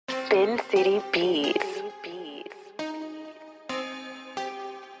SpenCity Beats.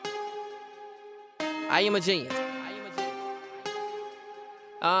 I am a genius.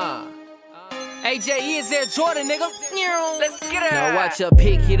 AJ is there, Jordan, nigga. Let's get it. Now watch her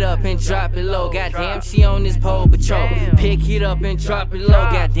pick it up and drop it low. Goddamn, she on this pole patrol. Pick it up and drop it low.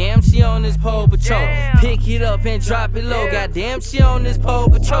 Goddamn, she on this pole patrol. Pick it up and drop it low. Goddamn, she on this pole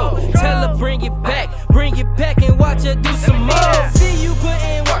patrol. Tell her bring it back and watch her do some more. See you put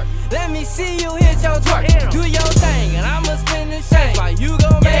in work. Let me see you hit your twerk. Do your thing and I'ma spin the shame. While you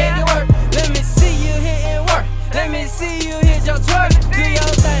gon' make it work. Let me see you hitting work. Let me see you hit your twerk. Do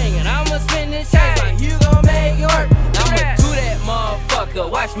your thing and I'ma spin the shame. While you gon' make it work. I'ma do that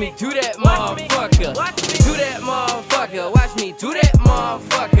motherfucker. Watch me do that motherfucker. Do that motherfucker. Watch me do that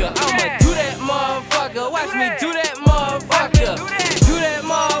motherfucker. I'ma do that motherfucker. Watch me do that motherfucker. Do that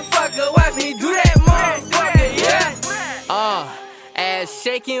motherfucker. Watch me do that motherfucker. Yeah. Ass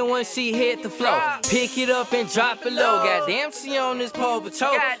shaking when she hit the floor. Pick it up and drop it low. Goddamn, she on this pole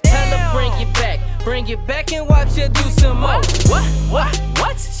patrol. Tell her bring it back and watch her do some more. What?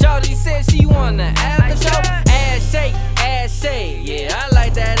 Shawty said she wanna after show. Ass shake, yeah, I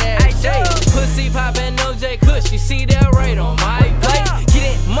like that ass shake. Pussy poppin', no J Kush, you see that right on my plate.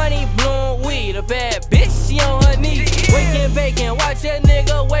 Getting money, blowing weed, a bad bitch, she on her knees. Waking, baking, watch that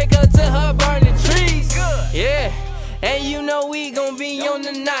nigga wake up to her burning trees. Yeah. And you know we gon' be on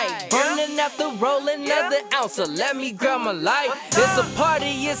the night, burning after rolling another ounce. So let me grab my light. It's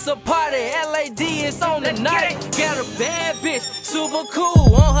a party. LAD is on the night. Got a bad bitch, super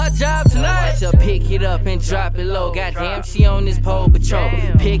cool, on her job tonight. Watch her pick it up and drop it low. Goddamn, she on this pole patrol.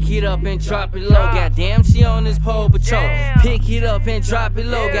 Pick it up and drop it low. Goddamn, she on this pole patrol. Pick it up and drop it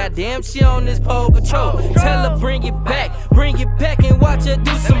low. Goddamn, she on this pole patrol. Tell her bring it back and watch her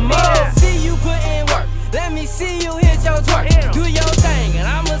do some more. See you put in work. Let me see you hit your twerk. Do your thing and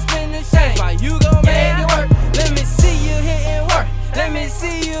I'ma spin the shame. While you gon' make it work. Let me see you hitting work. Let me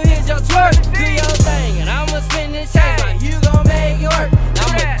see you hit your twerk. Do your thing and I'ma spin the shame. While you gon' make it work.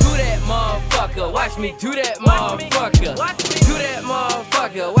 I'ma do that motherfucker. Watch me do that motherfucker. Do that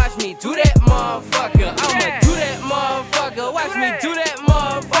motherfucker. Watch me do that motherfucker. I'ma do that motherfucker. Watch me do that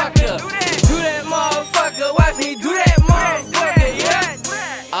motherfucker. Do that motherfucker. Watch me do that motherfucker.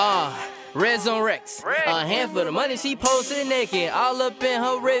 Yeah. Reds on Rex, a hand for the money, she posted naked, all up in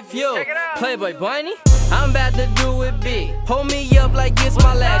her review. Playboy Bunny, I'm about to do it big. Hold me up like it's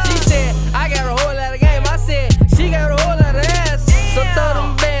my last. She said, I got a whole lot of game. I said, she got a whole lot of ass. So throw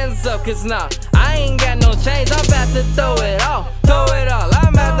them bands up, cause nah, I ain't got no change. I'm about to throw it all.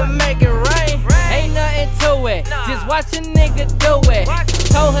 I'm about to make it rain. Ain't nothing to it, just watch a nigga do it.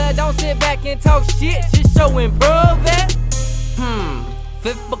 Told her don't sit back and talk shit, just show and prove it.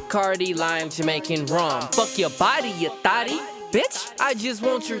 Fifth Bacardi, lime, Jamaican rum. Fuck your body, you thotty. Bitch, I just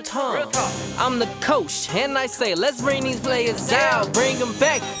want your tongue. I'm the coach, and I say, let's bring these players out. Bring them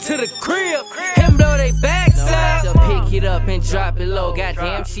back to the crib, and blow they backs out. So pick it up and drop it low.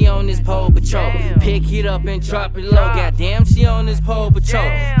 Goddamn, she on this pole patrol. Pick it up and drop it low. Goddamn, she on this pole patrol.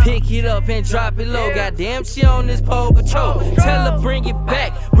 Pick it up and drop it low. Goddamn, she on this pole patrol. Tell her bring it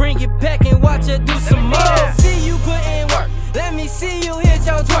back and watch her do some more. See you put in work. Let me see you hit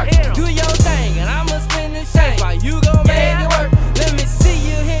your twerk. Do your thing and I'ma spin the shame. While you gon' make it work. Let me see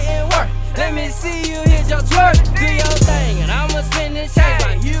you hitting work. Let me see you hit your twerk. Do your thing and I'ma spin the shame.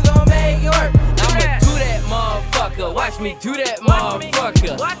 While you gon' make it work. I'ma do that motherfucker. Watch me do that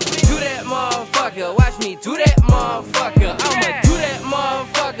motherfucker. Do that motherfucker. Watch me do that motherfucker.